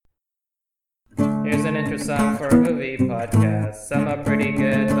intro song for a movie podcast. Some are pretty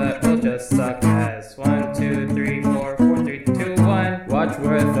good, but we'll just suck ass. 1, 2, 3, 4, 4, 3, 2, 1. Watch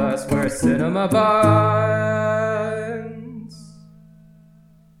with us, we're Cinema Buns.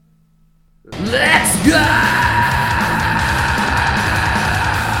 Let's go!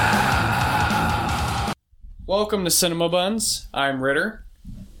 Welcome to Cinema Buns. I'm Ritter.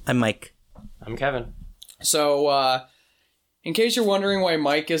 I'm Mike. I'm Kevin. So, in case you're wondering why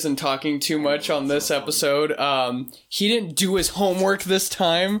Mike isn't talking too much on this episode, he didn't do his homework this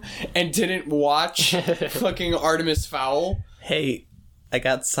time and didn't watch fucking Artemis Fowl. Hey, I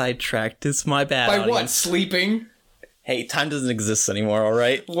got sidetracked. It's my bad. By audience. what? Sleeping? Hey, time doesn't exist anymore,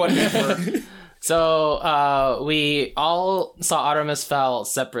 alright? Whatever. So, we all saw Artemis Fowl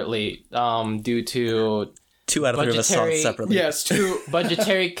separately, due to 2 out of 3 of us saw it separately. Yes, 2.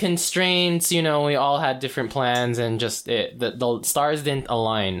 budgetary constraints. You know, we all had different plans, and just the stars didn't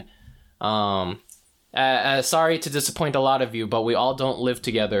align. Sorry to disappoint a lot of you, but we all don't live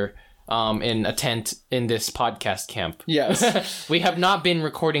together in a tent in this podcast camp. Yes. We have not been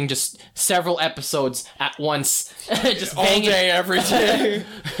recording just several episodes at once. Just All day, every day.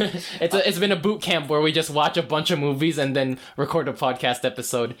 It's been a boot camp where we just watch a bunch of movies and then record a podcast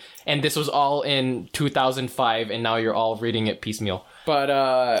episode. And this was all in 2005, and now you're all reading it piecemeal.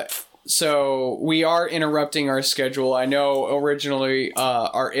 But, so we are interrupting our schedule. I know originally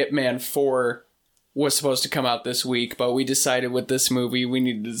our Ip Man 4 was supposed to come out this week, but we decided with this movie we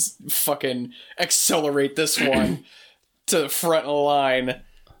need to fucking accelerate this one to the front of the line.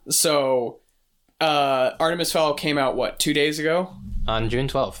 So, Artemis Fowl came out, what, 2 days ago? On June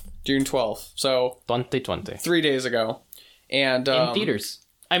 12th. June 12th. So, 2020. 3 days ago. And in theaters.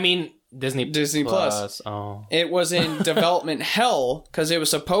 I mean, Disney Plus. Oh. It was in development hell, because it was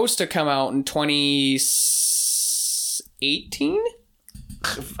supposed to come out in 2018?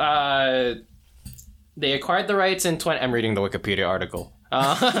 They acquired the rights in I'm reading the Wikipedia article.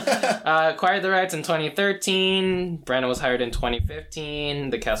 Acquired the rights in 2013. Brandon was hired in 2015.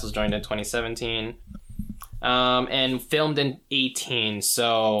 The cast was joined in 2017. And filmed in 18.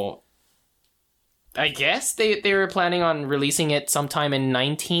 So I guess they were planning on releasing it sometime in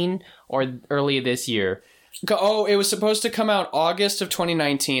 19 or early this year. Oh, it was supposed to come out August of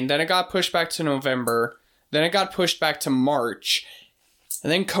 2019. Then it got pushed back to November. Then it got pushed back to March.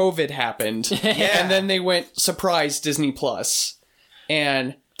 And then COVID happened. Yeah. And then they went, surprise, Disney Plus.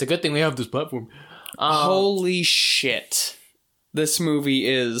 And it's a good thing we have this platform. Holy shit. This movie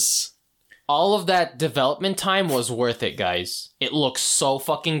is... All of that development time was worth it, guys. It looks so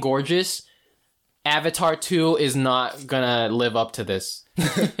fucking gorgeous. Avatar 2 is not gonna live up to this.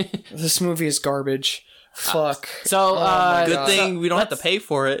 This movie is garbage. Fuck. Good thing we don't have to pay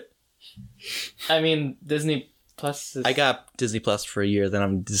for it. I mean, Disney Plus is... I got Disney Plus for a year, then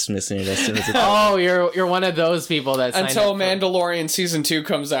I'm dismissing it as soon as it's Oh, you're one of those people that signed until up for... Mandalorian Season 2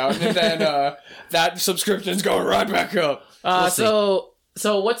 comes out, and then that subscription's going right back up. So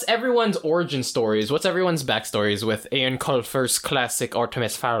what's everyone's origin stories? What's everyone's backstories with Ian Colfer's classic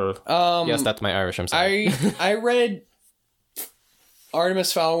Artemis Fowl? Yes, that's my Irish, I'm sorry. I read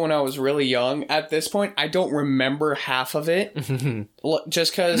Artemis Fowl when I was really young. At this point, I don't remember half of it.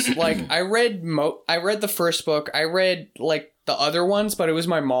 Just because, like, I read the first book. I read, like, the other ones, but it was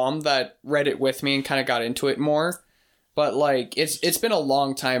my mom that read it with me and kind of got into it more. But, like, it's been a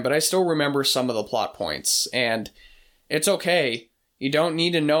long time, but I still remember some of the plot points. And it's okay. You don't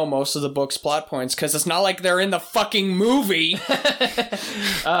need to know most of the book's plot points, because it's not like they're in the fucking movie.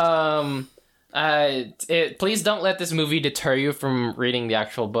 Please don't let this movie deter you from reading the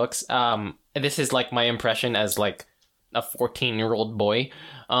actual books. This is like my impression as like a 14-year-old boy.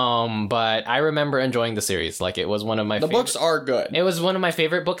 But I remember enjoying the series. Like, it was one of my favorite... books are good. It was one of my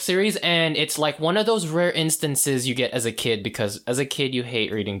favorite book series, and it's like one of those rare instances you get as a kid, because as a kid you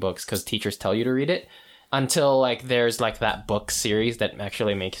hate reading books because teachers tell you to read it, until like there's like that book series that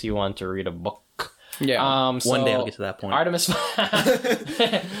actually makes you want to read a book. Yeah. One day I'll get to that point. Artemis...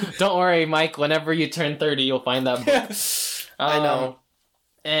 Don't worry, Mike. Whenever you turn 30, you'll find that book. I know.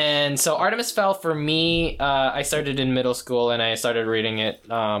 And so Artemis Fowl, for me, I started in middle school, and I started reading it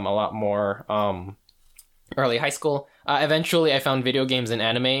a lot more early high school. Eventually, I found video games and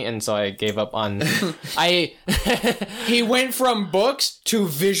anime, and so I gave up on... He went from books to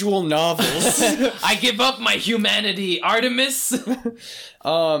visual novels. I give up my humanity, Artemis!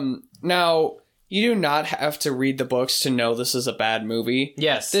 Now... You do not have to read the books to know this is a bad movie.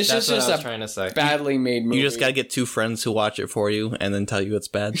 Yes, this that's is what just I was trying to say. Badly made movie. You just gotta get 2 friends who watch it for you and then tell you it's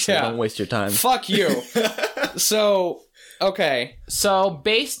bad, so don't waste your time. Fuck you. So, okay. So,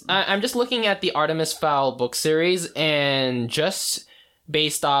 I'm just looking at the Artemis Fowl book series, and just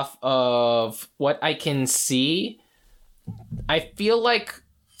based off of what I can see, I feel like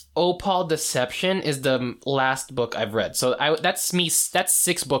Opal Deception is the last book I've read. So that's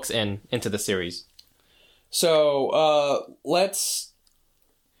 6 books into the series. So let's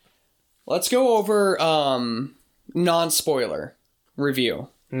go over non-spoiler review.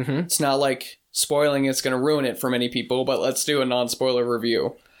 Mm-hmm. It's not like spoiling is going to ruin it for many people, but let's do a non-spoiler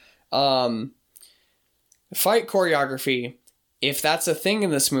review. Fight choreography, if that's a thing in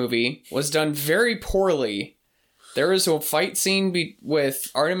this movie, was done very poorly. There is a fight scene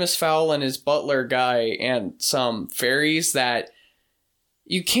with Artemis Fowl and his butler guy and some fairies that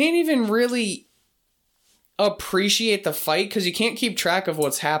you can't even really appreciate the fight because you can't keep track of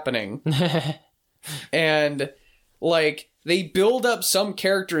what's happening. And, like, they build up some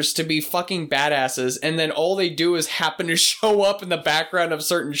characters to be fucking badasses, and then all they do is happen to show up in the background of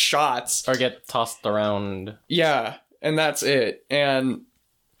certain shots. Or get tossed around. Yeah, and that's it. And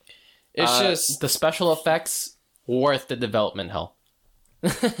it's just... The special effects, worth the development hell.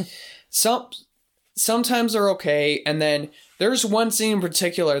 Sometimes they're okay, and then there's one scene in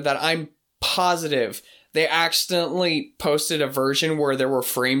particular that I'm positive they accidentally posted a version where there were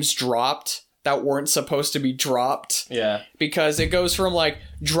frames dropped that weren't supposed to be dropped. Yeah. Because it goes from, like,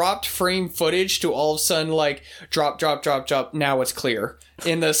 dropped frame footage to all of a sudden, like, drop, now it's clear.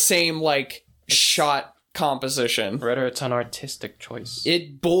 In the same, like, shot composition. Rather, it's an artistic choice.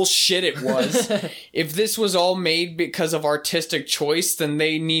 It was. If this was all made because of artistic choice, then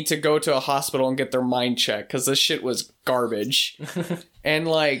they need to go to a hospital and get their mind checked, because this shit was garbage. And,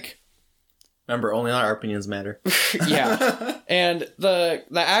 like... Remember, only our opinions matter. Yeah. And the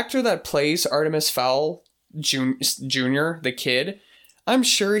actor that plays Artemis Fowl Jr., the kid, I'm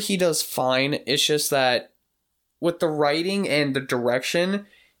sure he does fine. It's just that with the writing and the direction,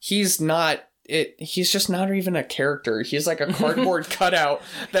 he's just not even a character. He's like a cardboard cutout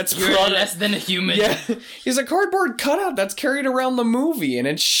that's less than a human. Yeah. He's a cardboard cutout that's carried around the movie, and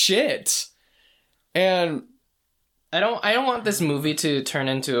it's shit. And I don't want this movie to turn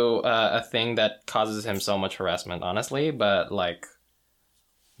into a thing that causes him so much harassment, honestly, but, like,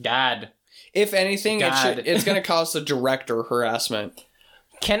 God. If anything, it's going to cause the director harassment.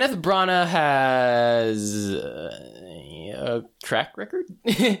 Kenneth Branagh has a track record?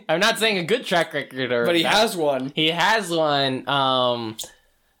 I'm not saying a good track record, but he has one. He has one.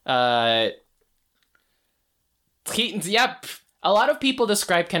 Yep. A lot of people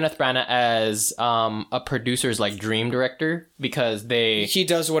describe Kenneth Branagh as a producer's, like, dream director because he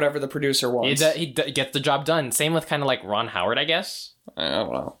does whatever the producer wants. He gets the job done. Same with kind of like Ron Howard, I guess. I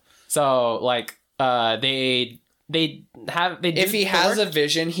don't know. So, like, if he has a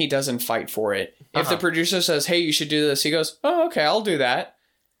vision, he doesn't fight for it. If the producer says, "Hey, you should do this," he goes, "Oh, okay, I'll do that."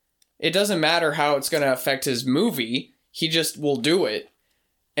 It doesn't matter how it's going to affect his movie. He just will do it.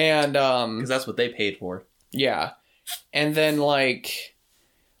 And because that's what they paid for. Yeah. And then, like,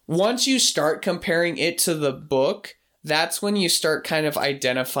 once you start comparing it to the book, that's when you start kind of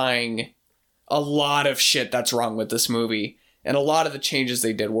identifying a lot of shit that's wrong with this movie. And a lot of the changes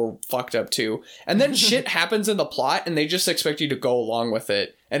they did were fucked up, too. And then shit happens in the plot, and they just expect you to go along with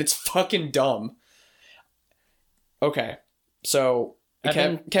it. And it's fucking dumb. Okay. So,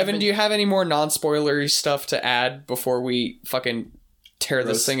 Kevin, do you have any more non-spoilery stuff to add before we fucking tear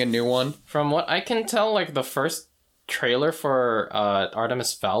this thing a new one? From what I can tell, like, the first trailer for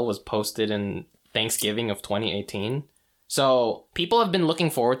Artemis Fowl was posted in Thanksgiving of 2018. So people have been looking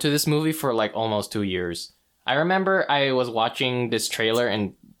forward to this movie for like almost 2 years. I remember I was watching this trailer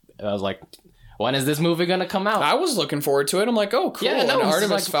and I was like, when is this movie gonna come out? I was looking forward to it. I'm like, oh, cool. Yeah, no, an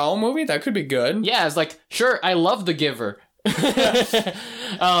Artemis Fowl movie? That could be good. Yeah, it's like, sure, I love The Giver.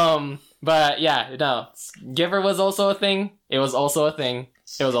 But yeah, no. Giver was also a thing. It was also a thing.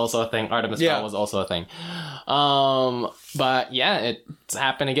 It was also a thing. Artemis Fowl was also a thing. But yeah, it's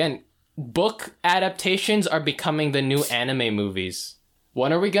happened again. Book adaptations are becoming the new anime movies.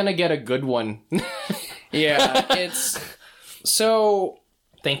 When are we gonna get a good one? Yeah, it's... So...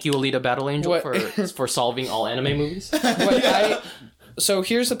 Thank you, Alita Battle Angel, for solving all anime movies. So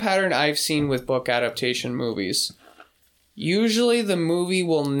here's the pattern I've seen with book adaptation movies. Usually the movie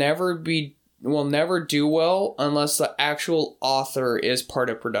will never do well unless the actual author is part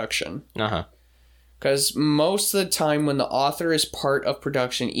of production. Uh-huh. Because most of the time when the author is part of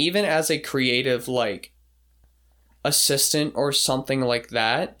production, even as a creative, like, assistant or something like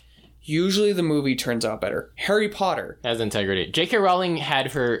that, usually the movie turns out better. Harry Potter has integrity. J.K. Rowling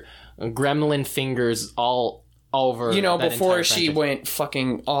had her gremlin fingers all over, before she went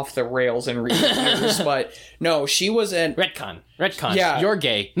fucking off the rails and reading letters. But no, she was in retcon. Yeah, you're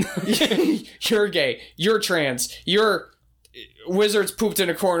gay. You're gay. You're trans. You're wizards pooped in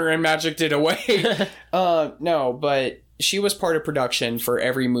a corner and magic did away. No, but she was part of production for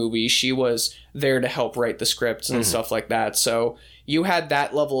every movie. She was there to help write the scripts and stuff like that. So you had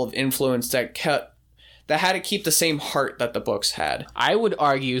that level of influence that had to keep the same heart that the books had. I would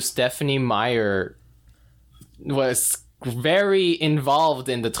argue Stephanie Meyer was very involved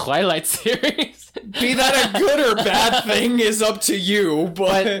in the Twilight series. Be that a good or bad thing is up to you,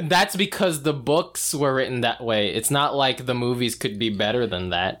 but that's because the books were written that way. It's not like the movies could be better than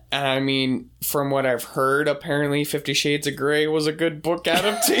that. I mean, from what I've heard, apparently 50 Shades of Grey was a good book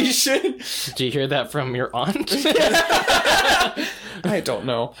adaptation. Did you hear that from your aunt? I don't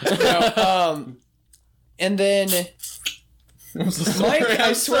know. No, and then... Mike,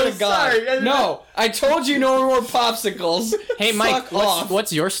 I swear to God. No, I told you no more popsicles. Hey, Mike,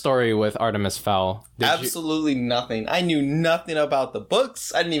 what's your story with Artemis Fowl? Absolutely nothing. I knew nothing about the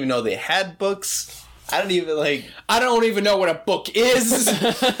books. I didn't even know they had books. I don't even know what a book is.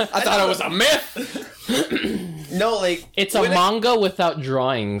 I thought it was a myth. No, it's a manga without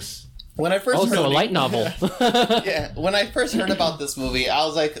drawings. When I first heard a light novel. Yeah, when I first heard about this movie, I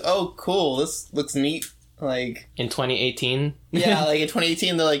was like, "Oh, cool! This looks neat." In 2018? Yeah, in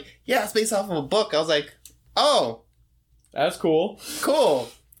 2018, they're like, yeah, it's based off of a book. I was like, oh. That's cool. Cool.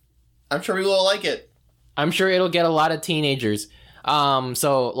 I'm sure we will like it. I'm sure it'll get a lot of teenagers. So,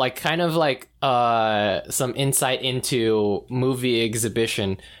 some insight into movie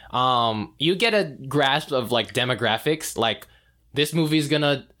exhibition. You get a grasp of, demographics. This movie is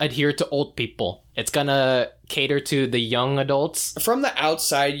gonna adhere to old people. It's gonna cater to the young adults. From the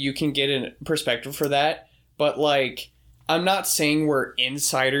outside, you can get a perspective for that. But, I'm not saying we're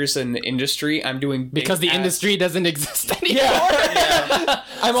insiders in the industry. I'm doing because the industry doesn't exist anymore. Yeah.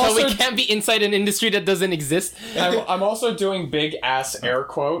 We can't be inside an industry that doesn't exist. I'm also doing big ass air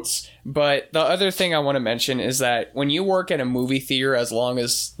quotes. But the other thing I want to mention is that when you work at a movie theater, as long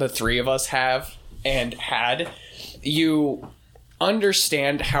as the three of us have and had, you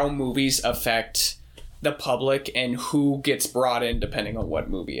understand how movies affect the public and who gets brought in depending on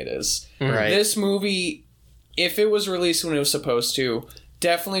what movie it is. Right. This movie, if it was released when it was supposed to,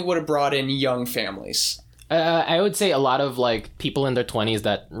 definitely would have brought in young families. I would say a lot of people in their 20s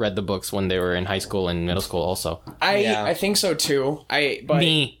that read the books when they were in high school and middle school also. I think so too.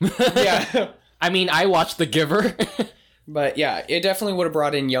 Me. Yeah. I mean, I watched The Giver. But yeah, it definitely would have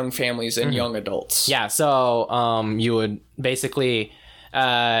brought in young families and young adults. Yeah, so you would basically,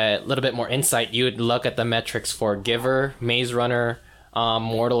 a little bit more insight, you would look at the metrics for Giver, Maze Runner,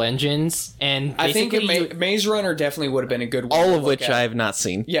 Mortal Engines, and I think Maze Runner definitely would have been a good one. All of which I have not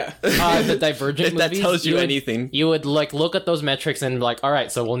seen. Yeah. The Divergent if movies. That tells you anything. You would look at those metrics and all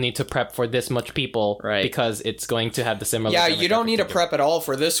right, so we'll need to prep for this much people, right? Because it's going to have the similar. Yeah, you don't need to prep at all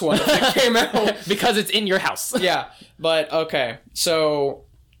for this one if it came out because it's in your house. Yeah, but okay, so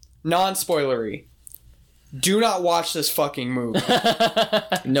non-spoilery. Do not watch this fucking movie.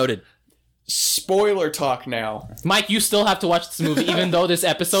 Noted. Spoiler talk now. Mike, you still have to watch this movie, even though this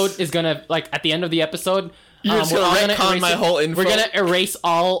episode is gonna, at the end of the epised, you're just gonna retcon my whole info. We're gonna erase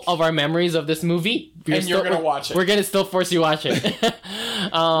all of our memories of this movie. You're gonna watch it. We're gonna still force you to watch it.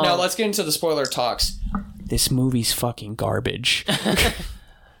 Now, let's get into the spoiler talks. This movie's fucking garbage.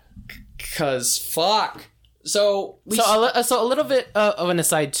 Cause fuck. So a little bit of an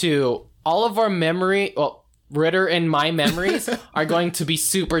aside, too. All of our memory... Well, Ritter and my memories are going to be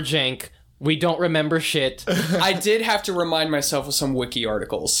super jank. We don't remember shit. I did have to remind myself of some wiki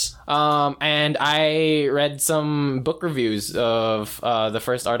articles. And I read some book reviews of the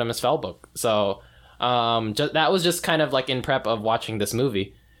first Artemis Fowl book. So that was just kind of in prep of watching this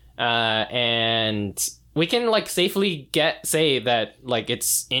movie. And we can safely say that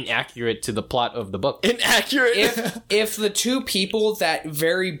it's inaccurate to the plot of the book. Inaccurate? If the two people that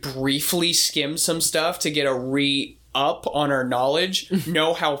very briefly skim some stuff to get a re-up on our knowledge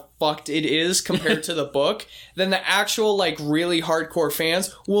know how fucked it is compared to the book, then the actual really hardcore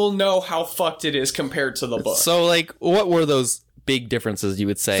fans will know how fucked it is compared to the book. So what were those big differences you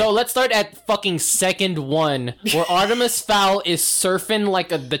would say? So let's start at fucking second one, where Artemis Fowl is surfing like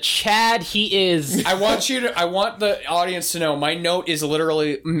the Chad he is. I want the audience to know my note is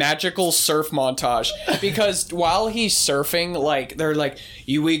literally magical surf montage, because while he's surfing,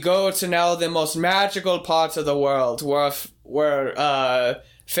 they're we go to now the most magical parts of the world where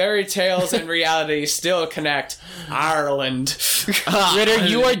fairy tales and reality still connect. Ireland. Ritter,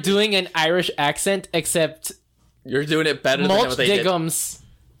 you are doing an Irish accent, except you're doing it better than what they Diggums,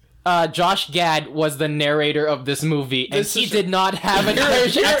 Josh Gad was the narrator of this movie, and he did not have an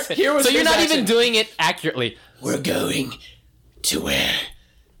Irish accent. So you're not even doing it accurately. We're going to where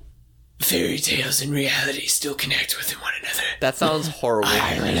fairy tales and reality still connect with one another. That sounds horrible.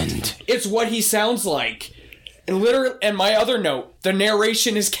 Ireland. It's what he sounds like. And literally, and my other note, the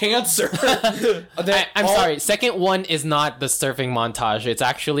narration is cancer. I'm sorry. Second one is not the surfing montage. It's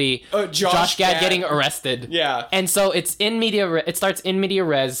actually Josh Gad getting arrested. Yeah. And so it starts in media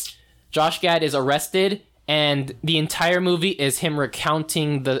res. Josh Gad is arrested, and the entire movie is him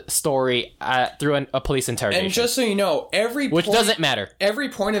recounting the story through a police interrogation. And just so you know, which doesn't matter. Every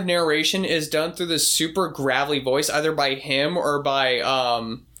point of narration is done through this super gravelly voice, either by him or by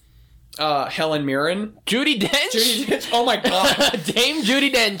Helen Mirren. Judi Dench? Oh my god. Dame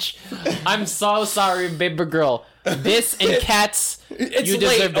Judi Dench. I'm so sorry, baby girl. This and Cats, It's you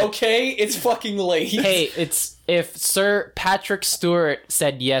late, deserve it. okay? It's fucking late. Hey, if Sir Patrick Stewart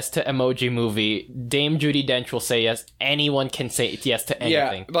said yes to Emoji Movie, Dame Judi Dench will say yes. Anyone can say yes to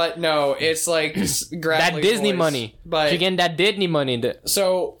anything. Yeah, but no, it's like That Disney voice, money. But She getting that Disney money.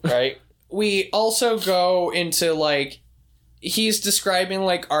 so Right? we also go into like he's describing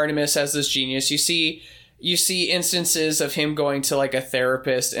like Artemis as this genius. You see instances of him going to like a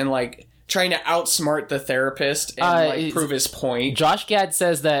therapist and like trying to outsmart the therapist and like prove his point. Josh Gad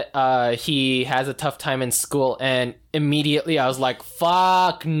says that he has a tough time in school, and immediately I was like,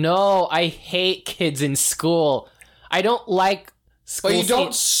 fuck no, I hate kids in school. I don't like school. But you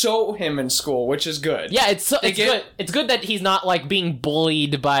don't show him in school, which is good. Yeah, it's good. It's good that he's not like being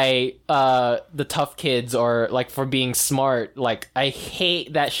bullied by the tough kids or like for being smart. Like I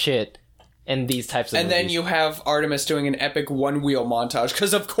hate that shit in these types of And movies. then you have Artemis doing an epic one-wheel montage,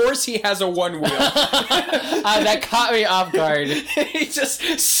 because of course he has a one-wheel. That caught me off guard. He's just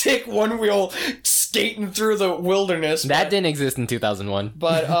sick one-wheel skating through the wilderness. That didn't exist in 2001.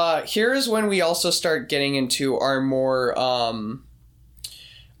 But here's when we also start getting into our more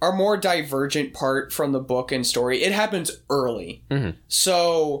divergent part from the book and story. It happens early. Mm-hmm.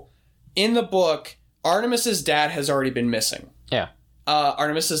 So in the book, Artemis's dad has already been missing. Yeah.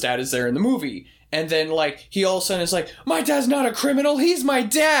 Artemis's dad is there in the movie. And then, like, he all of a sudden is like, my dad's not a criminal, he's my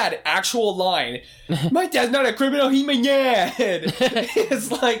dad! Actual line. My dad's not a criminal, he's my dad!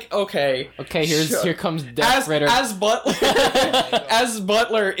 It's like, okay. Okay, here comes Death Ritter. As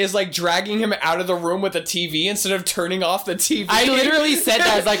Butler is, like, dragging him out of the room with the TV instead of turning off the TV. I literally said that.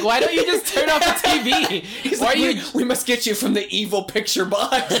 I was like, why don't you just turn off the TV? He's Why like, are you... we must get you from the evil picture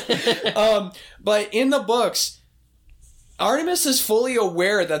box. But in the books, Artemis is fully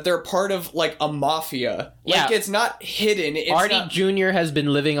aware that they're part of, like, a mafia. Like, Yeah. it's not hidden. It's Artie not... Jr. has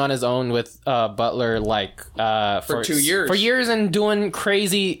been living on his own with Butler, like, For 2 years. For years and doing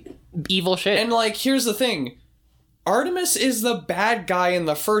crazy, evil shit. And, like, here's the thing. Artemis is the bad guy in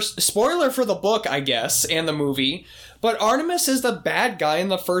the first... Spoiler for the book, I guess, and the movie. But Artemis is the bad guy in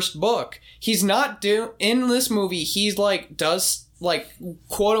the first book. He's not in this movie, he's, like, does, like,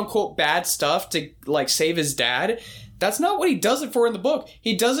 quote-unquote bad stuff to, like, save his dad. That's not what he does it for in the book.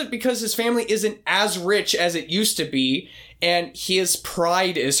 He does it because his family isn't as rich as it used to be, and his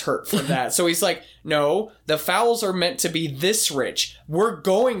pride is hurt for that. So he's like, no, the Fowls are meant to be this rich. We're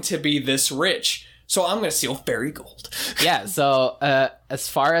going to be this rich. So I'm going to steal fairy gold. Yeah, so as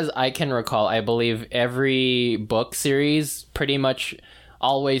far as I can recall, I believe every book series pretty much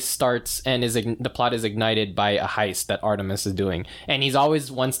always starts and the plot is ignited by a heist that Artemis is doing. And he's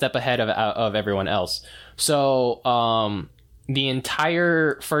always one step ahead of everyone else. So the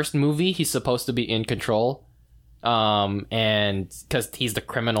entire first movie, he's supposed to be in control. And because he's the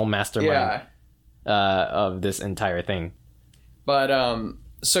criminal mastermind of this entire thing. But,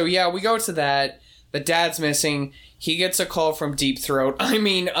 so yeah, we go to that. The dad's missing. He gets a call from Deep Throat. I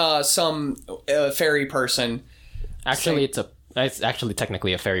mean, some fairy person. Actually, it's actually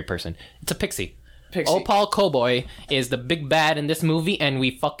technically a fairy person. It's a pixie. Pixie. Opal Cowboy is the big bad in this movie, and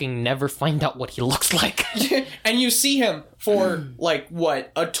we fucking never find out what he looks like. And you see him for, like,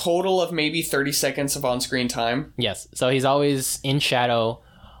 what? A total of maybe 30 seconds of on-screen time? Yes, so he's always in shadow.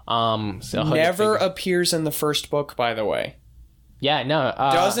 Never appears in the first book, by the way. Yeah, no.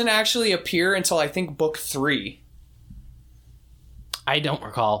 Doesn't actually appear until, I think, book 3. I don't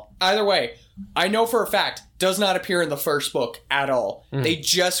recall. Either way, I know for a fact, does not appear in the first book at all. Mm-hmm. They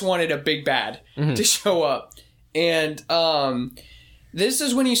just wanted a big bad to show up. And this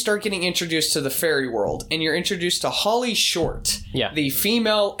is when you start getting introduced to the fairy world. And you're introduced to Holly Short, the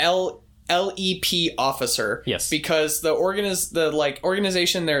female LEP officer. Yes. Because the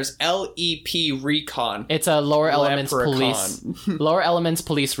organization there's LEP Recon. It's a Lower Elements Police. Lower Elements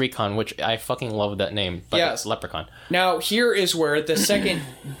Police Recon, which I fucking love that name. But it's Leprechaun. Now, here is where the second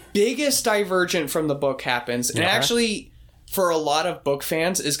biggest divergent from the book happens. And actually, for a lot of book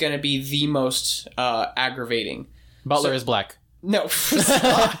fans, is going to be the most aggravating. Butler is black. No.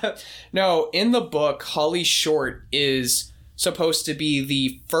 No, in the book, Holly Short is supposed to be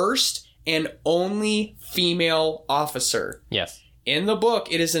the first and only female officer. Yes. In the book,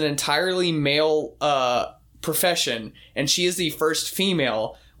 it is an entirely male profession, and she is the first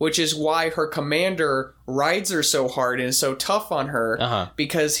female, which is why her commander rides her so hard and is so tough on her,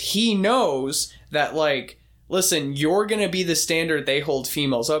 because he knows that, like, listen, you're gonna be the standard they hold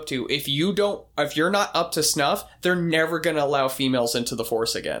females up to. If you're not up to snuff, they're never gonna allow females into the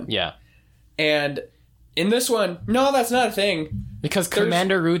Force again. Yeah. And in this one, no, that's not a thing. Because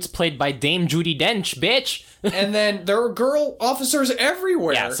Commander Root's played by Dame Judi Dench, bitch. And then there are girl officers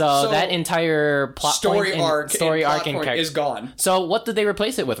everywhere. Yeah, so that entire plot story arc and is gone. So what did they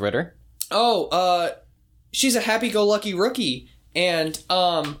replace it with, Ritter? Oh, she's a happy-go-lucky rookie, and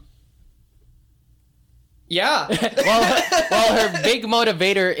yeah. well, her big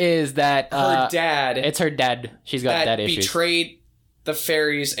motivator is that her dad. It's her dad. She's got dad issues. Betrayed the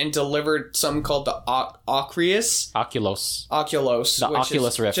fairies and delivered something called the Oculus. The Oculus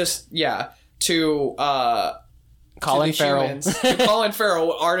Rift. To Colin Farrell. To Colin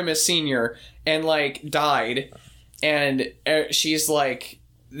Farrell, Artemis Sr., and, like, died. And she's, like,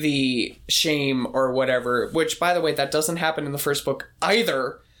 the shame or whatever, which, by the way, that doesn't happen in the first book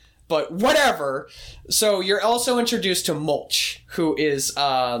either, but whatever. So you're also introduced to Mulch, who is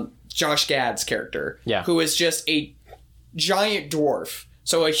Josh Gad's character, who is just a giant dwarf.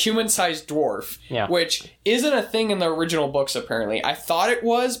 So a human-sized dwarf, which isn't a thing in the original books, apparently. I thought it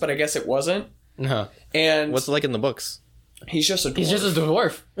was, but I guess it wasn't. And what's it like in the books? He's just a dwarf. He's just a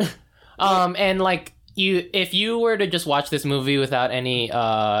dwarf. And, like, if you were to just watch this movie without any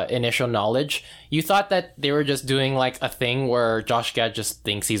initial knowledge, you thought that they were just doing, like, a thing where Josh Gad just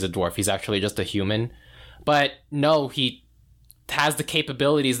thinks he's a dwarf. He's actually just a human. But no, he has the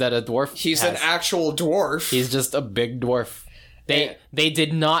capabilities that a dwarf He's has. an actual dwarf. He's just a big dwarf. They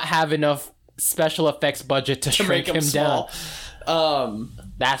did not have enough special effects budget to shrink him down.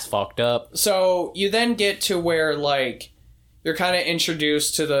 That's fucked up. So you then get to where, like, you're kind of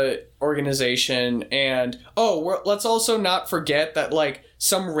introduced to the organization, and let's also not forget that, like,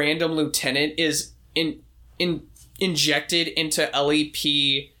 some random lieutenant is injected into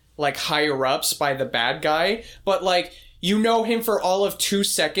LEP, like, higher ups by the bad guy, but, like, you know him for all of 2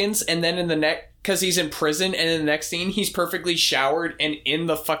 seconds, and then in the next, because he's in prison, and in the next scene he's perfectly showered and in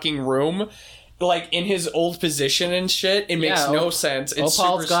the fucking room, like, in his old position and shit. It makes no sense. It's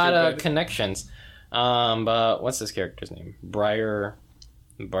Opal's super got stupid. Connections. But what's this character's name? Briar,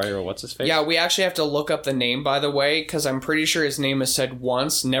 what's his face? Yeah, we actually have to look up the name, by the way, because I'm pretty sure his name is said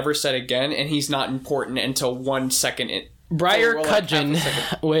once, never said again, and he's not important until 1 second in. Briar Cudgeon,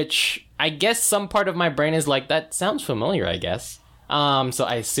 which I guess some part of my brain is like, that sounds familiar, I guess. So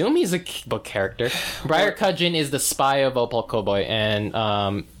I assume he's a book character. Briar Cudgeon is the spy of Opal Cowboy,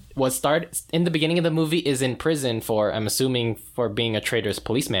 and was started in the beginning of the movie is in prison for, I'm assuming, for being a traitorous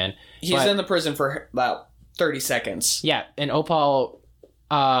policeman. He's in the prison for about 30 seconds. Yeah, and Opal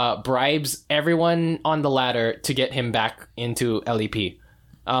bribes everyone on the ladder to get him back into LEP.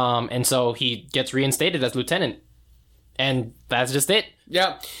 And so he gets reinstated as lieutenant. And that's just it.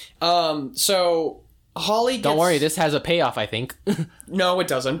 Yeah. So Holly gets... Don't worry, this has a payoff, I think. No, it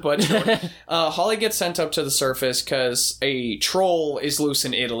doesn't, but Holly gets sent up to the surface because a troll is loose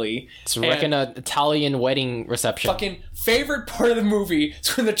in Italy. It's wrecking an Italian wedding reception. Fucking favorite part of the movie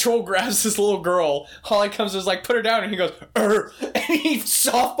is when the troll grabs this little girl. Holly comes and is like, put her down, and he goes, and he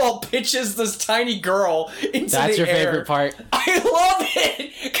softball pitches this tiny girl into the air. That's your favorite part. I love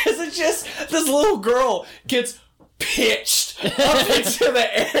it, because it's just, this little girl gets pitched up into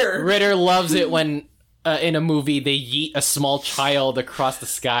the air. Ritter loves it when... in a movie, they yeet a small child across the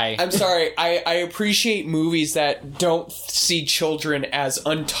sky. I'm sorry, I appreciate movies that don't see children as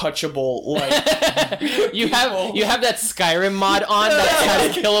untouchable, like... you have that Skyrim mod on that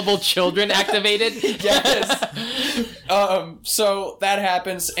has killable children activated? Yes. So that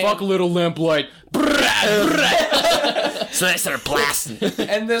happens, and... Fuck little lamplight. So they start blasting.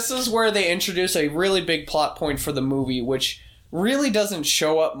 And this is where they introduce a really big plot point for the movie, which... really doesn't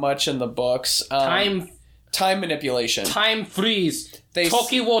show up much in the books. Time manipulation. Time freeze.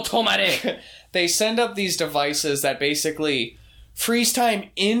 Toki wo tomare. They send up these devices that basically freeze time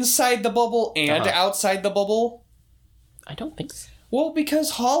inside the bubble and outside the bubble. I don't think so. Well,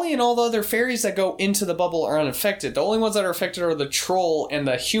 because Holly and all the other fairies that go into the bubble are unaffected. The only ones that are affected are the troll and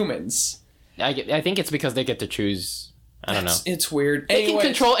the humans. I think it's because they get to choose... I don't know. It's weird. They can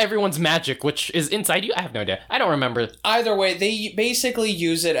control everyone's magic, which is inside you. I have no idea. I don't remember. Either way, they basically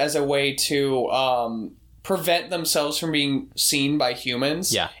use it as a way to prevent themselves from being seen by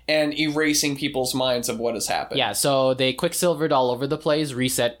humans. Yeah. And erasing people's minds of what has happened. Yeah, so they quicksilvered all over the place,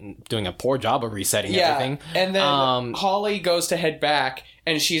 doing a poor job of resetting everything. And then Holly goes to head back,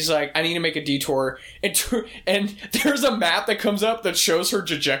 and she's like, I need to make a detour. And there's a map that comes up that shows her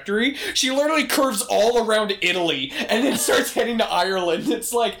trajectory. She literally curves all around Italy, and then starts heading to Ireland.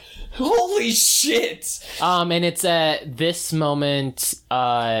 It's like, holy shit! And it's at this moment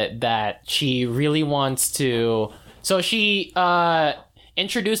that she really wants to... So she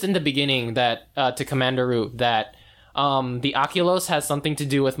introduced in the beginning that to Commander Root that the Oculos has something to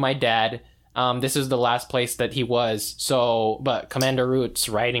do with my dad. This is the last place that he was. But Commander Root's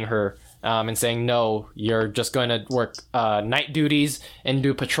writing her and saying, no, you're just going to work night duties and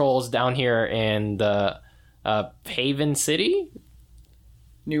do patrols down here in the Haven City?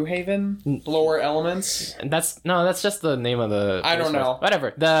 New Haven? Lower Elements? And that's just the name of the... I don't know.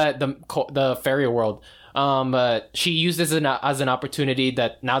 Whatever. The fairy world. But she used this as an opportunity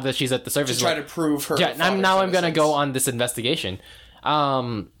that now that she's at the surface... To try to prove her... Yeah, I'm going to go on this investigation.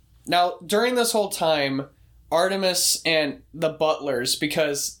 Now, during this whole time, Artemis and the butlers,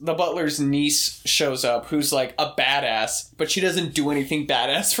 because the butler's niece shows up, who's like a badass, but she doesn't do anything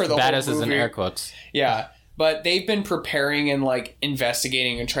badass for the whole movie. Badass is in air quotes. Yeah. But they've been preparing and, like,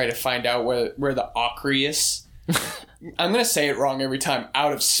 investigating and trying to find out where the Ocrius... I'm going to say it wrong every time,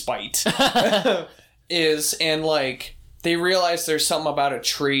 out of spite, is. And, like, they realize there's something about a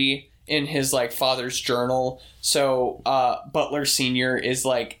tree in his, like, father's journal. So, Butler Sr. is,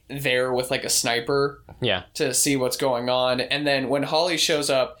 like, there with, like, a sniper. Yeah. To see what's going on. And then when Holly shows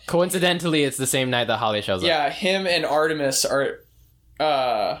up... Coincidentally, it's the same night that Holly shows up. Yeah, him and Artemis are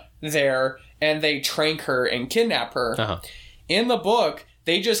there... And they trank her and kidnap her. Uh-huh. In the book,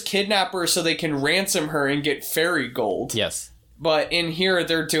 they just kidnap her so they can ransom her and get fairy gold. Yes. But in here,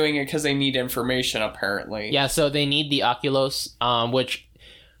 they're doing it because they need information, apparently. Yeah, so they need the Oculos, which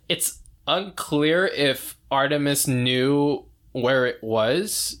it's unclear if Artemis knew where it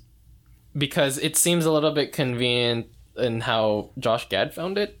was, because it seems a little bit convenient in how Josh Gad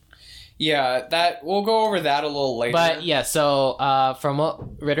found it. Yeah, we'll go over that a little later. But yeah, so from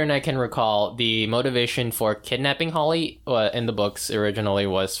what Ritter and I can recall, the motivation for kidnapping Holly in the books originally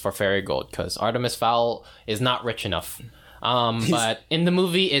was for fairy gold, because Artemis Fowl is not rich enough. But in the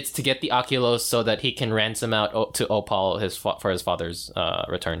movie, it's to get the Oculos so that he can ransom out to Opal for his father's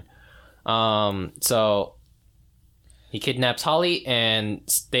return. So he kidnaps Holly and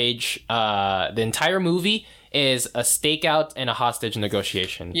the entire movie is a stakeout and a hostage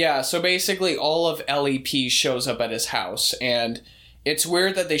negotiation. Yeah, so basically all of LEP shows up at his house, and it's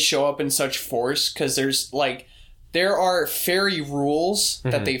weird that they show up in such force, because there are fairy rules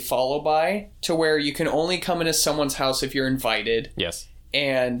that they follow by, to where you can only come into someone's house if you're invited. Yes.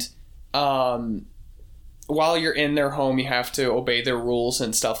 And while you're in their home, you have to obey their rules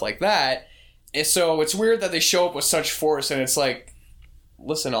and stuff like that. And so it's weird that they show up with such force, and it's like,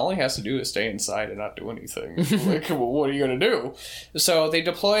 listen, all he has to do is stay inside and not do anything. Like, what are you going to do? So they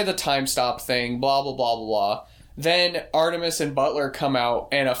deploy the time stop thing, blah, blah, blah, blah, blah. Then Artemis and Butler come out,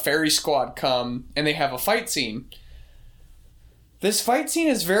 and a fairy squad come, and they have a fight scene. This fight scene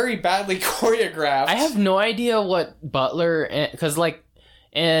is very badly choreographed. I have no idea what Butler... Because,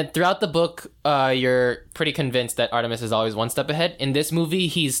 and throughout the book, you're pretty convinced that Artemis is always one step ahead. In this movie,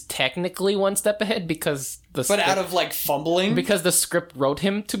 he's technically one step ahead because out of, fumbling? Because the script wrote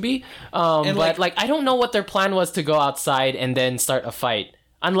him to be. But I don't know what their plan was to go outside and then start a fight.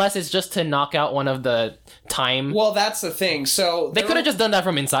 Unless it's just to knock out one of the time... Well, that's the thing. So they could have just done that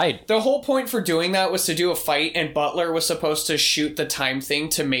from inside. The whole point for doing that was to do a fight, and Butler was supposed to shoot the time thing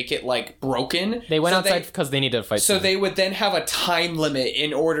to make it, broken. They went outside because they needed a fight. So they would then have a time limit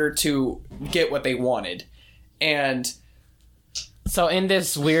in order to get what they wanted. And... So in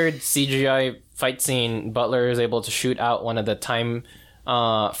this weird CGI fight scene, Butler is able to shoot out one of the time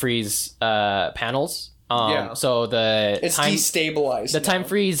freeze panels. So it's destabilized. The time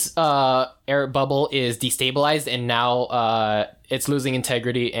freeze air bubble is destabilized, and now it's losing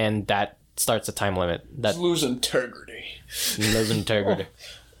integrity, and that starts a time limit. It's losing integrity. Losing integrity.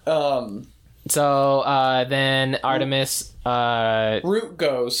 So then Artemis... Root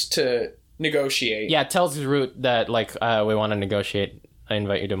goes to negotiate. Yeah, tells Root that, we want to negotiate. I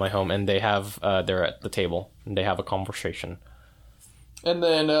invite you to my home, and they're at the table, and they have a conversation. And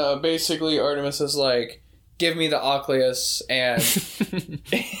then basically Artemis is like, give me the Oculus, and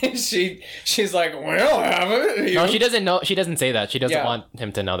she's like, well, have it. No, she doesn't know. She doesn't say that. She doesn't want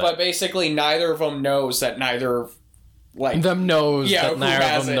him to know that. But basically neither of them knows that neither them knows that neither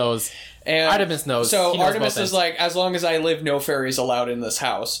of them knows. And Artemis knows. So He knows Artemis both is ends. like, as long as I live, no fairies allowed in this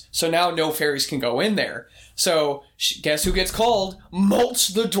house. So now no fairies can go in there. So guess who gets called? Mulch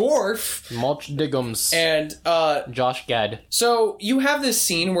the dwarf. Mulch Diggums. And Josh Gad. so you have this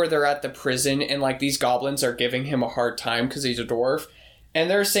scene where they're at the prison and like these goblins are giving him a hard time because he's a dwarf, and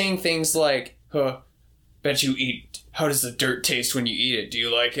they're saying things like, bet you eat. How does the dirt taste when you eat it? Do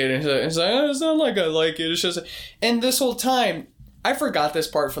you like it? And it's like, oh, it's not like I like it. It's just, and this whole time, I forgot this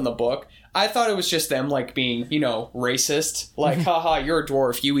part from the book. I thought it was just them like being, racist. Like, haha, you're a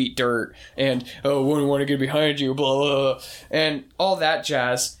dwarf, you eat dirt, and wouldn't want to get behind you, blah, blah, blah, and all that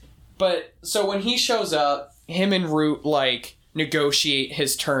jazz. But so when he shows up, him and Root like negotiate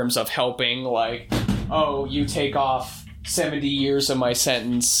his terms of helping. Like, oh, you take off 70 years of my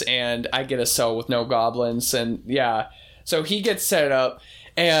sentence and I get a cell with no goblins. And yeah, so he gets set up,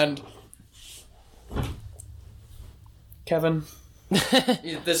 and Kevin,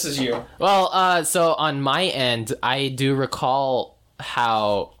 this is you. Well, so on my end, I do recall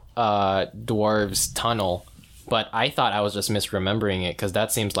how dwarves tunnel, but I thought I was just misremembering it because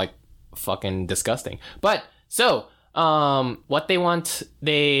that seems like fucking disgusting. But so what they want,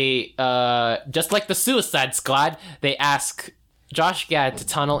 they just like the Suicide Squad, they ask Josh Gad to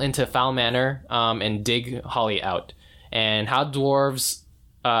tunnel into Foul Manor and dig Holly out. And how dwarves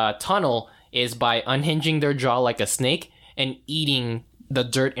tunnel is by unhinging their jaw like a snake and eating the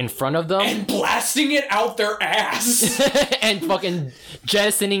dirt in front of them. And blasting it out their ass. And fucking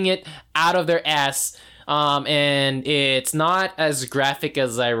jettisoning it out of their ass. And it's not as graphic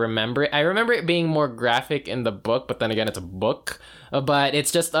as I remember it. I remember it being more graphic in the book, but then again, it's a book. But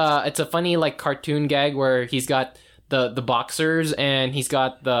it's just, it's a funny, like, cartoon gag where he's got the boxers and he's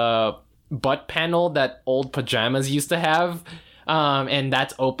got the butt panel that old pajamas used to have. And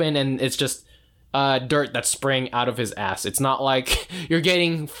that's open, and it's just dirt that's spraying out of his ass. It's not like you're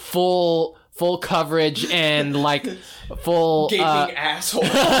getting full coverage and like full gaping asshole.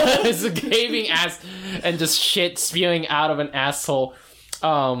 It's a gaping ass and just shit spewing out of an asshole.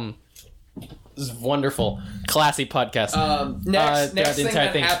 This is wonderful, classy podcast. Next thing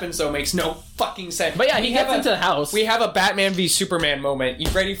that happens though makes no fucking sense. But yeah, he gets into the house. We have a Batman v Superman moment. You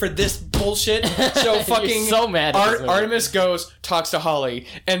ready for this bullshit? So fucking You're so mad at this Artemis talks to Holly,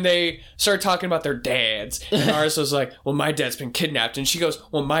 and they start talking about their dads. And Artemis was like, "Well, my dad's been kidnapped," and she goes,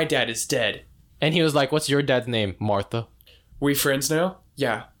 "Well, my dad is dead." And he was like, "What's your dad's name?" "Martha." "We friends now?"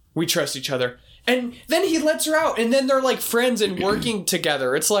 "Yeah, we trust each other." And then he lets her out, and then they're like friends and working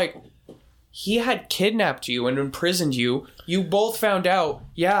together. It's like, he had kidnapped you and imprisoned you. You both found out,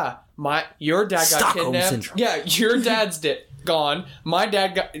 yeah, your dad got Stockholm kidnapped. syndrome. Yeah, your dad's gone. My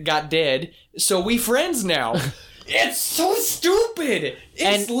dad got dead. So we friends now. It's so stupid.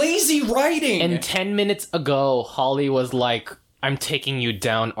 It's lazy writing. And 10 minutes ago, Holly was like, "I'm taking you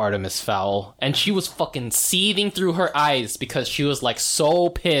down, Artemis Fowl." And she was fucking seething through her eyes because she was like so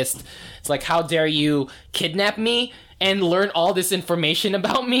pissed. It's like, how dare you kidnap me and learn all this information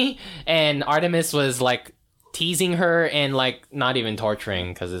about me? And Artemis was like teasing her and like not even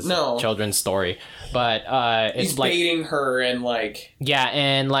torturing because it's a children's story. But it's he's like baiting her and like, yeah,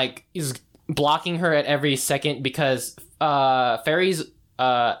 and like he's blocking her at every second because fairies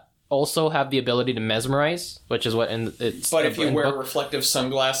also have the ability to mesmerize, which is what it's. But if you wear reflective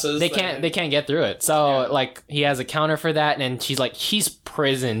sunglasses, they can't get through it. So like he has a counter for that, and she's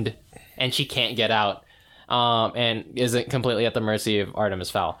prisoned and she can't get out. And isn't completely at the mercy of Artemis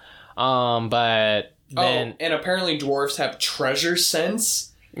Fowl. But then... and apparently dwarves have treasure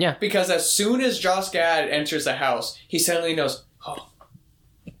sense. Yeah. Because as soon as Josh Gad enters the house, he suddenly knows, oh,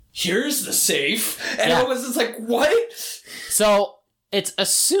 here's the safe. And I was just like, what? So it's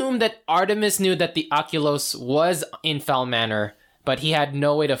assumed that Artemis knew that the Oculos was in Foul Manor, but he had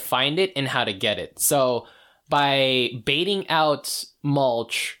no way to find it and how to get it. So by baiting out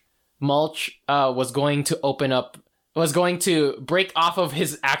Mulch was going to break off of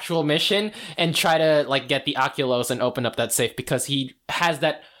his actual mission and try to like get the Oculos and open up that safe because he has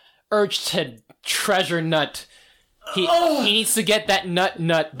that urge to treasure nut. He needs to get that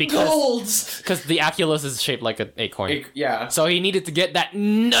nut because the Oculos is shaped like an acorn. Yeah. So he needed to get that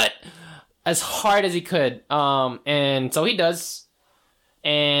nut as hard as he could. And so he does.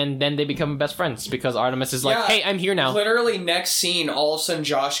 And then they become best friends because Artemis is like, "Hey, I'm here now." Literally, next scene, all of a sudden,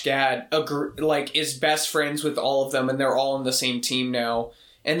 Josh Gad is best friends with all of them, and they're all on the same team now.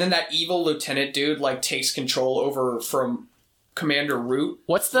 And then that evil lieutenant dude like takes control over from Commander Root.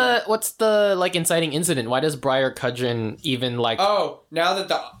 What's the like inciting incident? Why does Briar Cudgeon even like? Oh, now that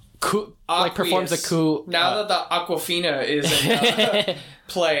the coup, like performs a coup. Now that the Aquafina is in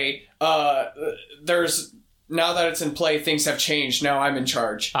play, there's now that it's in play, things have changed. Now I'm in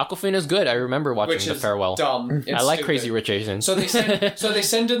charge. Aquafina's good. I remember watching The Farewell. Dumb. I like Crazy Rich Asians. So they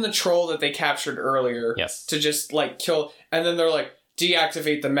send in the troll that they captured earlier. Yes. To just like kill, and then they're like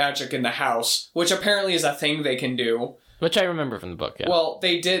deactivate the magic in the house, which apparently is a thing they can do. Which I remember from the book. Yeah. Well,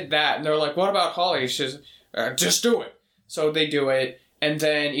 they did that, and they're like, "What about Holly?" She's just do it. So they do it, and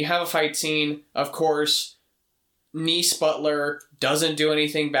then you have a fight scene. Of course, niece Butler doesn't do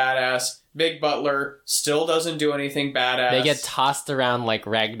anything badass. Big Butler still doesn't do anything badass. They get tossed around like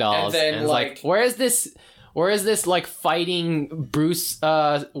ragdolls. And then, and it's like, where is this like fighting Bruce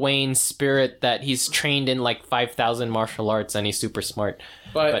Wayne's spirit that he's trained in like 5,000 martial arts and he's super smart?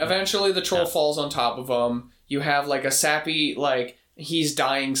 But eventually the troll falls on top of him. You have like a sappy, like, he's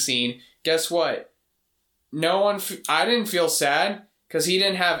dying scene. Guess what? I didn't feel sad because he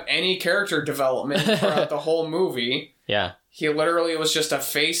didn't have any character development throughout the whole movie. Yeah. He literally was just a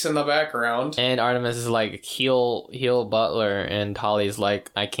face in the background. And Artemis is like, heal Butler, and Holly's like,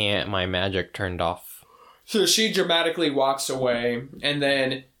 I can't, my magic turned off. So she dramatically walks away, and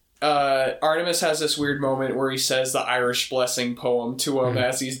then Artemis has this weird moment where he says the Irish blessing poem to him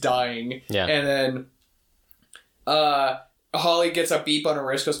as he's dying. Yeah. And then Holly gets a beep on her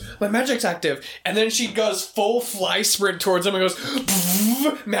wrist, goes, my magic's active. And then she goes full fly sprint towards him and goes,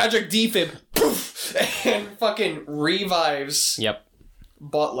 magic defib, poof, and fucking revives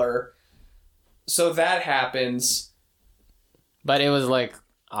Butler. So that happens. But it was like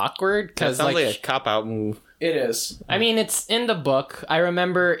awkward because sounds like a cop-out move. It is. I mean, it's in the book. I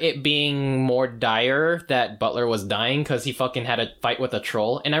remember it being more dire that Butler was dying because he fucking had a fight with a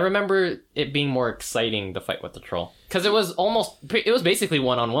troll. And I remember it being more exciting, the fight with the troll. Because it was basically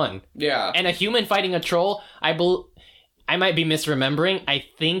one-on-one. Yeah. And a human fighting a troll, I might be misremembering. I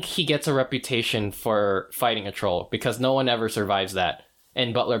think he gets a reputation for fighting a troll because no one ever survives that.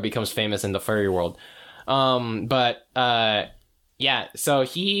 And Butler becomes famous in the furry world. Yeah, so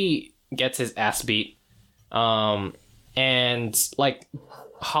he gets his ass beat. And like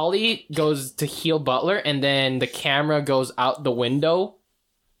Holly goes to heal Butler and then the camera goes out the window.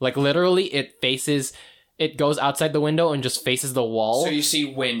 Like literally it goes outside the window and just faces the wall. So you see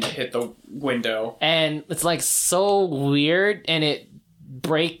wind hit the window. And it's like so weird and it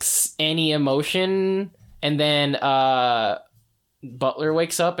breaks any emotion. And then Butler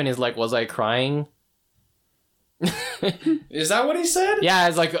wakes up and is like, was I crying? Is that what he said? Yeah,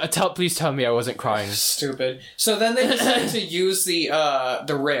 it's like, please tell me I wasn't crying. Stupid. So then they decide to use the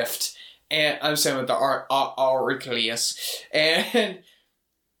rift, and I'm saying with the Auricleus, and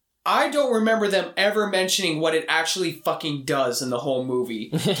I don't remember them ever mentioning what it actually fucking does in the whole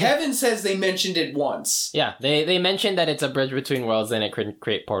movie. Kevin says they mentioned it once. Yeah, they mentioned that it's a bridge between worlds and it can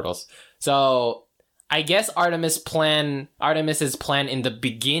create portals. So I guess Artemis's plan in the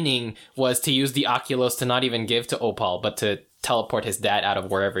beginning was to use the Oculus to not even give to Opal, but to teleport his dad out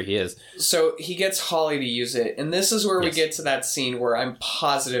of wherever he is. So he gets Holly to use it, and this is where we get to that scene where I'm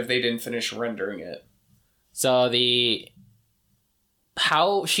positive they didn't finish rendering it. So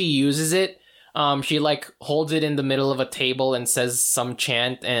how she uses it, she like holds it in the middle of a table and says some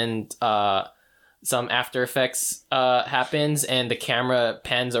chant, and some After Effects happens, and the camera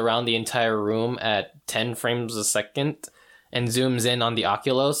pans around the entire room at 10 frames a second and zooms in on the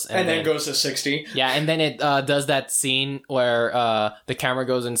Oculus. And then goes to 60. Yeah, and then it does that scene where the camera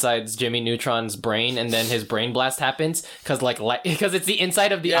goes inside Jimmy Neutron's brain, and then his brain blast happens, because it's the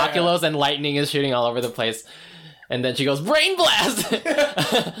inside of the Oculus, and lightning is shooting all over the place. And then she goes, brain blast!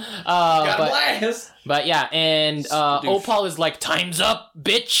 Blast! But yeah, and Opal is like, time's up,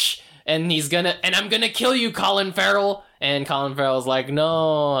 bitch! And I'm gonna kill you, Colin Farrell. And Colin Farrell's like,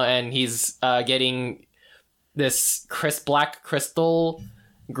 no. And he's getting this black crystal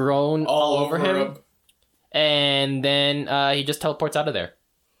grown all over him. And then he just teleports out of there.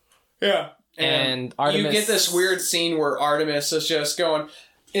 Yeah. And Artemis... You get this weird scene where Artemis is just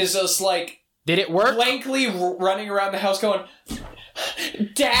like... Did it work? Blankly running around the house going,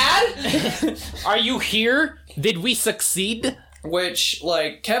 Dad? Are you here? Did we succeed? Which,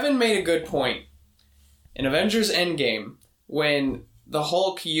 like, Kevin made a good point. In Avengers Endgame, when the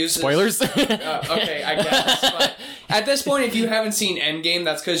Hulk uses... Spoilers? Okay, I guess. But at this point, if you haven't seen Endgame,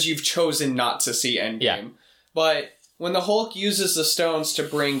 that's because you've chosen not to see Endgame. Yeah. But when the Hulk uses the stones to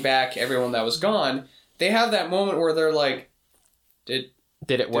bring back everyone that was gone, they have that moment where they're like, Did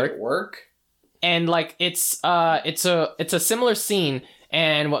it work? Did it work? And, like, it's a similar scene.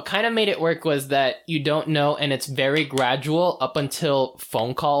 And what kind of made it work was that you don't know, and it's very gradual up until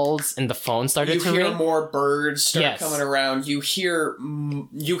phone calls and the phone started to ring. You hear more birds start coming around. You hear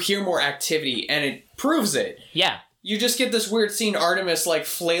more activity, and it proves it. Yeah. you just get this weird scene, Artemis, like,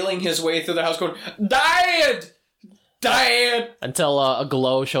 flailing his way through the house going, Dad! Dad! Until a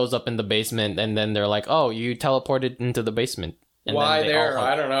glow shows up in the basement, and then they're like, oh, you teleported into the basement. And why there?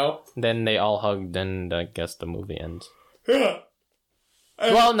 I don't know. Then they all hugged, and I guess the movie ends.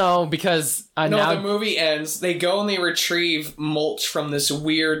 Well, no, because now the movie ends. They go and they retrieve Mulch from this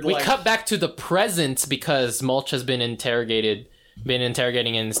weird. We cut back to the present because Mulch has been interrogating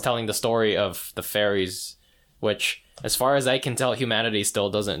and is telling the story of the fairies, which, as far as I can tell, humanity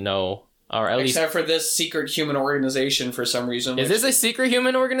still doesn't know, or at least except for this secret human organization for some reason. Is this a secret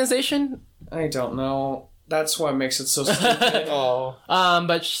human organization? I don't know. That's what makes it so stupid.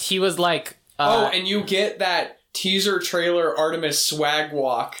 But he was like, and you get that teaser trailer Artemis swag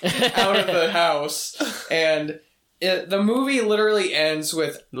walk out of the house, and the movie literally ends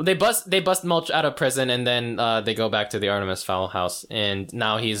with they bust Mulch out of prison, and then they go back to the Artemis Fowl house, and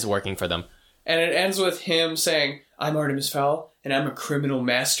now he's working for them. And it ends with him saying, "I'm Artemis Fowl, and I'm a criminal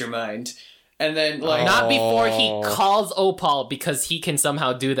mastermind." And then, like, not before he calls Opal because he can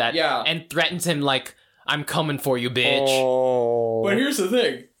somehow do that, and threatens him like, "I'm coming for you, bitch." But here's the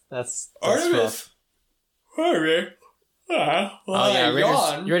thing: that's Artemis. You're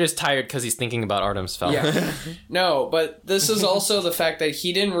just tired because he's thinking about Artemis Fowl. Yeah. No, but this is also the fact that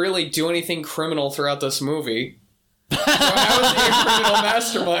he didn't really do anything criminal throughout this movie. So how is he a criminal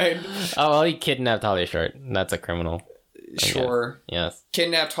mastermind? Oh, well, he kidnapped Holly Short. That's a criminal. Sure. Yes.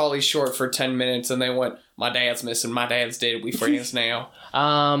 Kidnapped Holly Short for 10 minutes and they went, my dad's missing, my dad's dead, we friends now.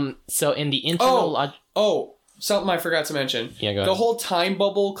 So in the internal... Something I forgot to mention. Yeah, go ahead. The whole time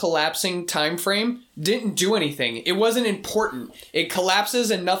bubble collapsing time frame didn't do anything. It wasn't important. It collapses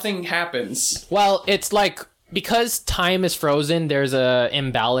and nothing happens. Well, it's like, because time is frozen, there's a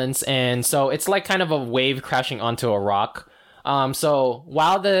imbalance, and so it's like kind of a wave crashing onto a rock. So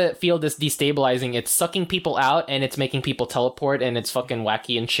while the field is destabilizing, it's sucking people out, and it's making people teleport, and it's fucking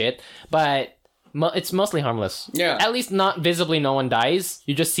wacky and shit. But... it's mostly harmless. Yeah. At least not visibly, no one dies.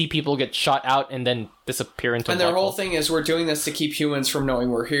 You just see people get shot out and then disappear into a black hole. And their whole thing is, we're doing this to keep humans from knowing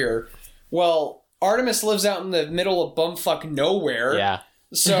we're here. Well, Artemis lives out in the middle of bumfuck nowhere. Yeah.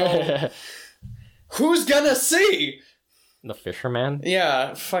 So, who's gonna see? The fisherman?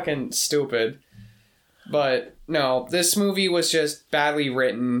 Yeah, fucking stupid. But, no, this movie was just badly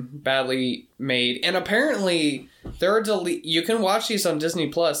written, badly made, and apparently there are you can watch these on Disney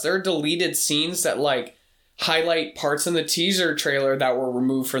Plus. There are deleted scenes that, like, highlight parts in the teaser trailer that were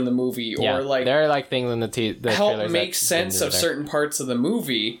removed from the movie, or like there are like things in the help make sense of certain parts of the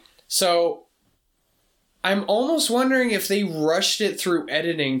movie. So I'm almost wondering if they rushed it through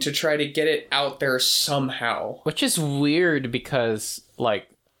editing to try to get it out there somehow. Which is weird because, like,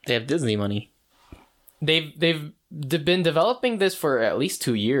 they have Disney money. They've been developing this for at least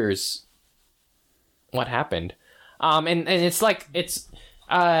 2 years. What happened? And it's like, it's...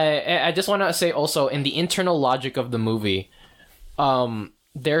 I just want to say also, in the internal logic of the movie,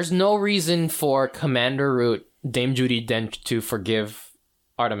 there's no reason for Commander Root, Dame Judi Dench, to forgive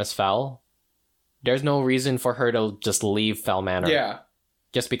Artemis Fowl. There's no reason for her to just leave Fowl Manor. Yeah.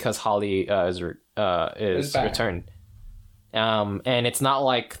 Just because Holly is returned. And it's not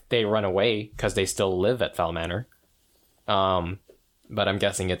like they run away because they still live at Fowl Manor. But I'm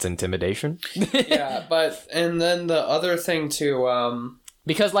guessing it's intimidation. Yeah, and then the other thing too,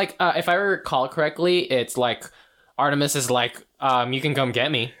 because, like, if I recall correctly, it's like Artemis is like, you can come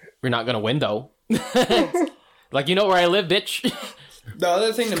get me. You're not gonna win though. Like, you know where I live, bitch. The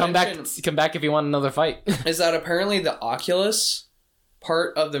other thing to come back if you want another fight. Is that apparently the Oculus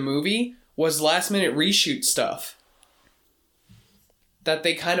part of the movie was last minute reshoot stuff that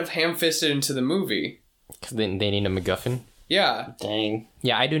they kind of ham-fisted into the movie. Because they need a MacGuffin? Yeah. Dang.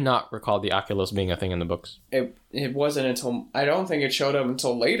 Yeah, I do not recall the Oculus being a thing in the books. It wasn't until... I don't think it showed up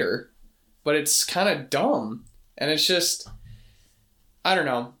until later. But it's kind of dumb. And it's just... I don't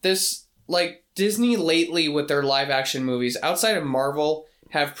know. This... Like, Disney lately with their live-action movies, outside of Marvel,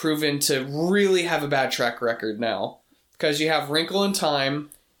 have proven to really have a bad track record now. Because you have Wrinkle in Time.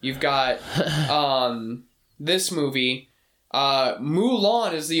 You've got this movie...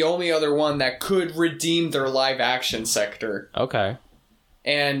 Mulan is the only other one that could redeem their live action sector. Okay.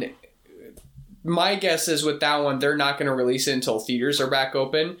 And my guess is with that one, they're not going to release it until theaters are back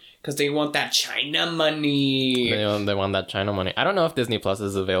open because they want that China money. They want that China money. I don't know if Disney Plus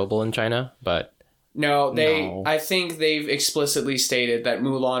is available in China, but... No. I think they've explicitly stated that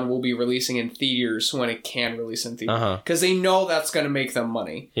Mulan will be releasing in theaters when it can release in theaters. Because they know that's going to make them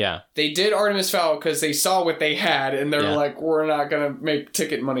money. Yeah. They did Artemis Fowl because they saw what they had, and they're like, we're not going to make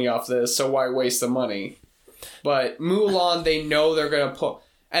ticket money off this, so why waste the money? But Mulan, they know they're going to put...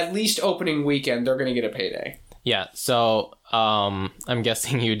 At least opening weekend, they're going to get a payday. Yeah. So I'm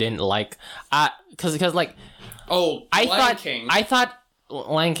guessing you didn't like because like Lion King. I thought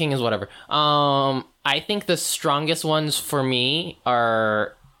Lion King is whatever. I think the strongest ones for me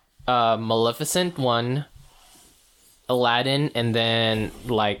are Maleficent 1, Aladdin, and then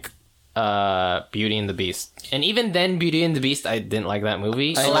like Beauty and the Beast. And even then, Beauty and the Beast, I didn't like that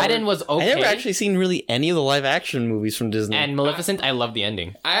movie. Aladdin was okay. I never actually seen really any of the live action movies from Disney. And Maleficent, I love the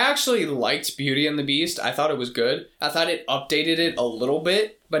ending. I actually liked Beauty and the Beast. I thought it was good. I thought it updated it a little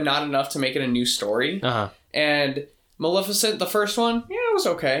bit, but not enough to make it a new story. And Maleficent, the first one, it was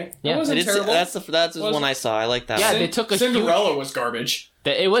okay. Yeah, it wasn't terrible. That's the one I saw. I like that. Yeah, one. they took a Cinderella was garbage.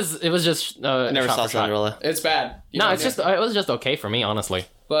 It was just. I never saw Cinderella. It's bad. It was just okay for me, honestly.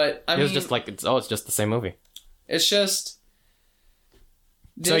 But I mean, it was just like it's just the same movie. It's just.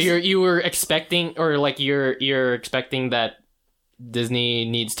 So you were expecting, or like you're expecting that Disney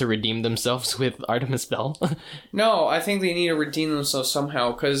needs to redeem themselves with Artemis Fowl? No, I think they need to redeem themselves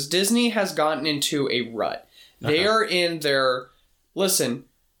somehow because Disney has gotten into a rut. They are in their... Listen,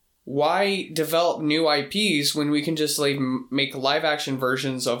 why develop new IPs when we can just like make live-action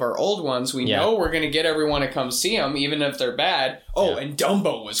versions of our old ones? We know we're going to get everyone to come see them, even if they're bad. Oh, and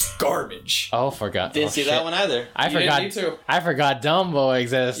Dumbo was garbage. Oh, forgot. Didn't see that one either. I forgot Dumbo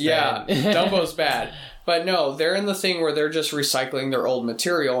existed. Yeah, Dumbo's bad. But no, they're in the thing where they're just recycling their old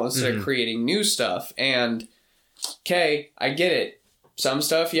material instead of creating new stuff. And, okay, I get it. Some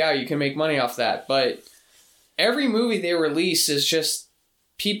stuff, you can make money off that, but... Every movie they release is just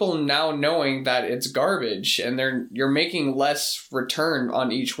people now knowing that it's garbage, and you're making less return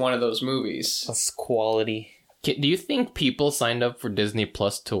on each one of those movies. That's quality. Do you think people signed up for Disney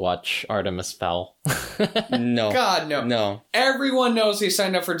Plus to watch Artemis Fowl? No. God, no. No. Everyone knows they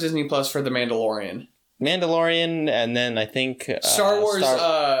signed up for Disney Plus for The Mandalorian. And then I think... Star Wars,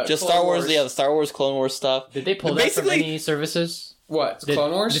 Star Wars, the Star Wars Clone Wars stuff. Did they pull that from any services? What?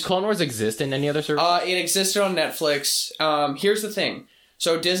 Clone Wars? Did Clone Wars exist in any other service? It existed on Netflix. Here's the thing.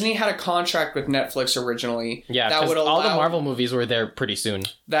 So Disney had a contract with Netflix originally. Yeah, that would allow all the Marvel movies were there pretty soon.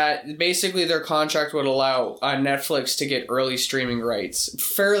 That basically their contract would allow Netflix to get early streaming rights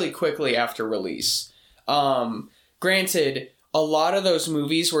fairly quickly after release. Granted, a lot of those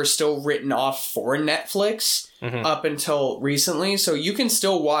movies were still written off for Netflix up until recently, so you can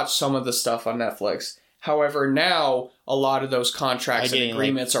still watch some of the stuff on Netflix. However, now a lot of those contracts and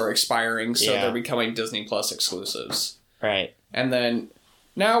agreements are expiring, so they're becoming Disney Plus exclusives. Right. And then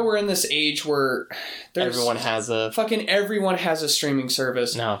now we're in this age where everyone has a streaming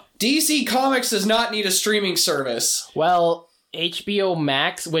service. No. DC Comics does not need a streaming service. Well, HBO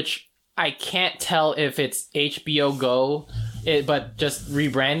Max, which I can't tell if it's HBO Go, but just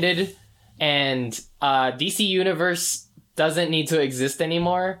rebranded, and DC Universe doesn't need to exist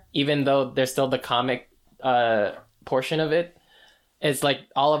anymore, even though there's still the comic portion of it. It's like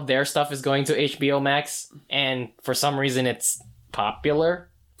all of their stuff is going to HBO Max, and for some reason it's popular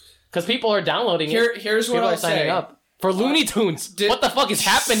because people are downloading it. Here's what I'll say. Up for Looney Tunes. What the fuck is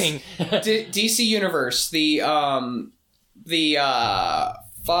happening? DC Universe, the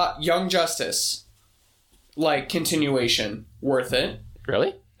Young Justice, like continuation, worth it.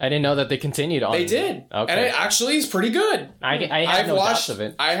 Really? I didn't know that they continued on. They did. Okay. And it actually is pretty good. I've watched of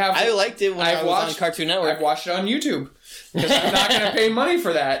it. I liked it when I was on Cartoon Network. I've watched it on YouTube. Because I'm not going to pay money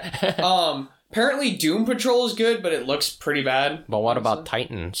for that. Apparently Doom Patrol is good, but it looks pretty bad. But what about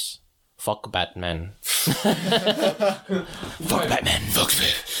Titans? Fuck Batman. Fuck Batman. Fuck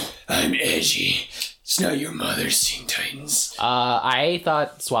Batman. I'm edgy. It's not your mother's Teen Titans. I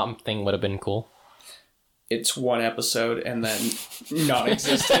thought Swamp Thing would have been cool. It's one episode and then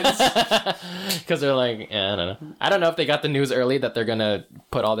non-existence. Because they're like, I don't know. I don't know if they got the news early that they're gonna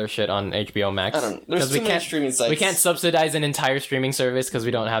put all their shit on HBO Max. I don't know. There's too many streaming sites. We can't subsidize an entire streaming service because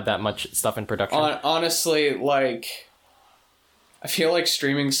we don't have that much stuff in production. Honestly, like, I feel like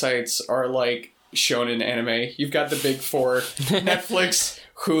streaming sites are like shonen anime. You've got the big four: Netflix,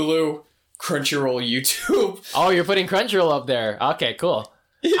 Hulu, Crunchyroll, YouTube. Oh, you're putting Crunchyroll up there. Okay, cool.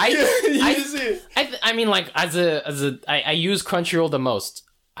 I mean, like, I use Crunchyroll the most.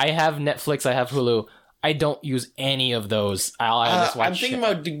 I have Netflix, I have Hulu. I don't use any of those. I just watch. I'm thinking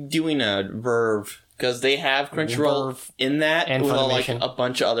about doing a Verve because they have Crunchyroll in that, and with like a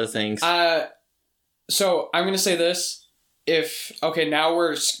bunch of other things. So I'm gonna say this: now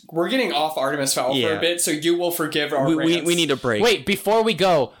we're getting off Artemis Fowl for a bit, so you will forgive our rants. We need a break. Wait, before we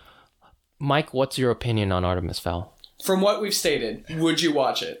go, Mike, what's your opinion on Artemis Fowl? From what we've stated, would you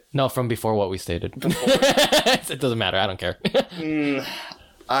watch it? No, from before what we stated. It doesn't matter. I don't care.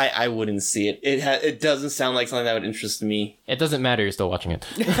 I wouldn't see it. It doesn't sound like something that would interest me. It doesn't matter. You're still watching it.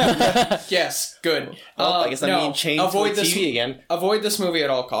 Yes, good. I guess I'm being changed to TV again. Avoid this movie at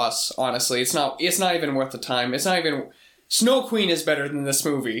all costs. Honestly, it's not even worth the time. It's not even. Snow Queen is better than this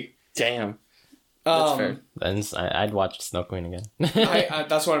movie. Damn. That's fair. Then I'd watch Snow Queen again.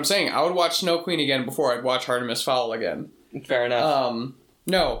 That's what I'm saying. I would watch Snow Queen again before I'd watch Artemis Fowl again. Fair enough.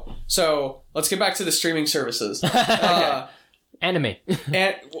 No. So let's get back to the streaming services. Anime.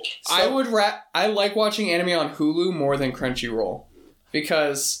 And I like watching anime on Hulu more than Crunchyroll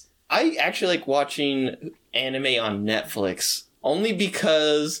because I actually like watching anime on Netflix only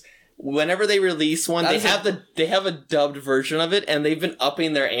because whenever they release one, they have a dubbed version of it, and they've been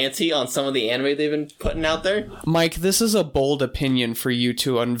upping their ante on some of the anime they've been putting out there. Mike, this is a bold opinion for you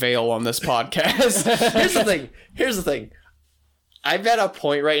to unveil on this podcast. Here's the thing. I'm at a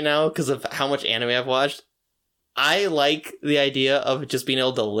point right now because of how much anime I've watched. I like the idea of just being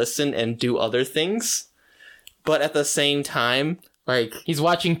able to listen and do other things, but at the same time, like... He's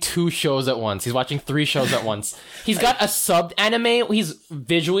watching 2 shows at once. He's watching 3 shows at once. He's got a subbed anime he's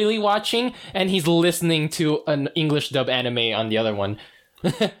visually watching, and he's listening to an English dub anime on the other one.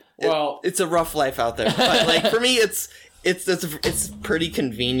 Well, it's a rough life out there. But like for me, it's pretty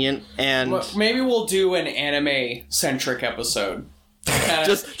convenient, and maybe we'll do an anime centric episode.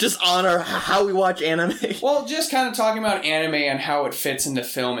 Just on how we watch anime. Well, just kind of talking about anime and how it fits into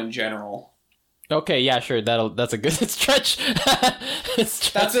film in general. Okay, yeah, sure. That's a good stretch. That's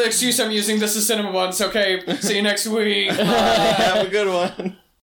the excuse I'm using. This is Cinema Buns. Okay, see you next week. Have a good one.